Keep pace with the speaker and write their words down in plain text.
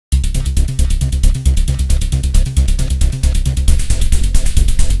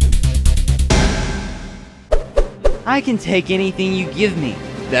I can take anything you give me.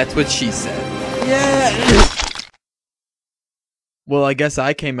 That's what she said. Yeah. Well, I guess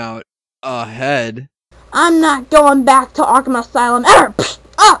I came out ahead. I'm not going back to Arkham Asylum ever!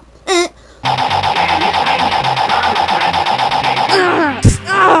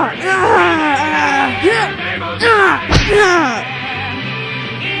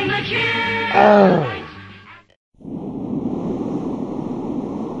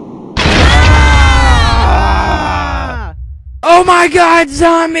 Oh my God,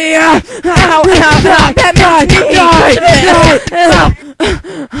 zombie! Ow! Ow!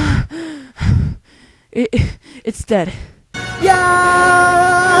 It's dead.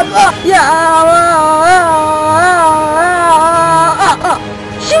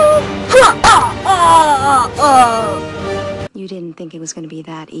 You didn't think it was going to be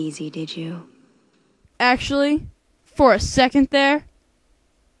that easy, did you? Actually, for a second there,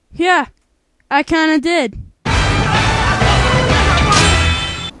 yeah, I kinda did.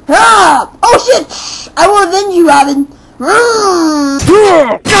 Oh shit! I will avenge you, Robin!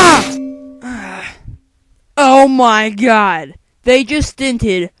 Oh my God, they just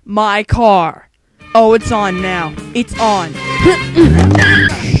dented my car. Oh, it's on now. It's on. Come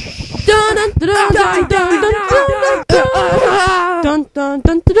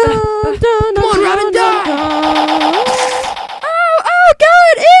on, Robin, die! Oh,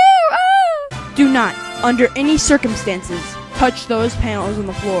 God, ew! Do not, under any circumstances, touch those panels on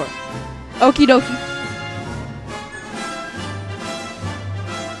the floor. Okie dokie.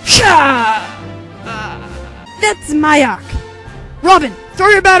 That's Mayak! Robin, throw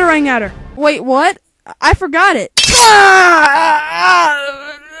your batarang at her! Wait, what? I forgot it.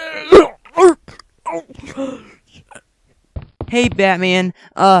 Hey, Batman.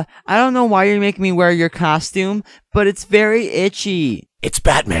 I don't know why you're making me wear your costume, but it's very itchy. It's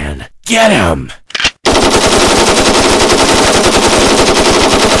Batman. Get him!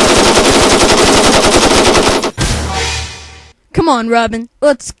 Come on, Robin.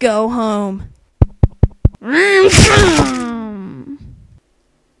 Let's go home.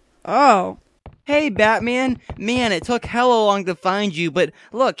 Oh. Hey, Batman. Man, it took hella long to find you, but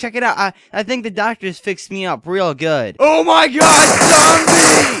look, check it out. I think the doctors fixed me up real good. Oh my God,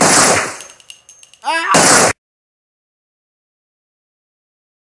 zombie!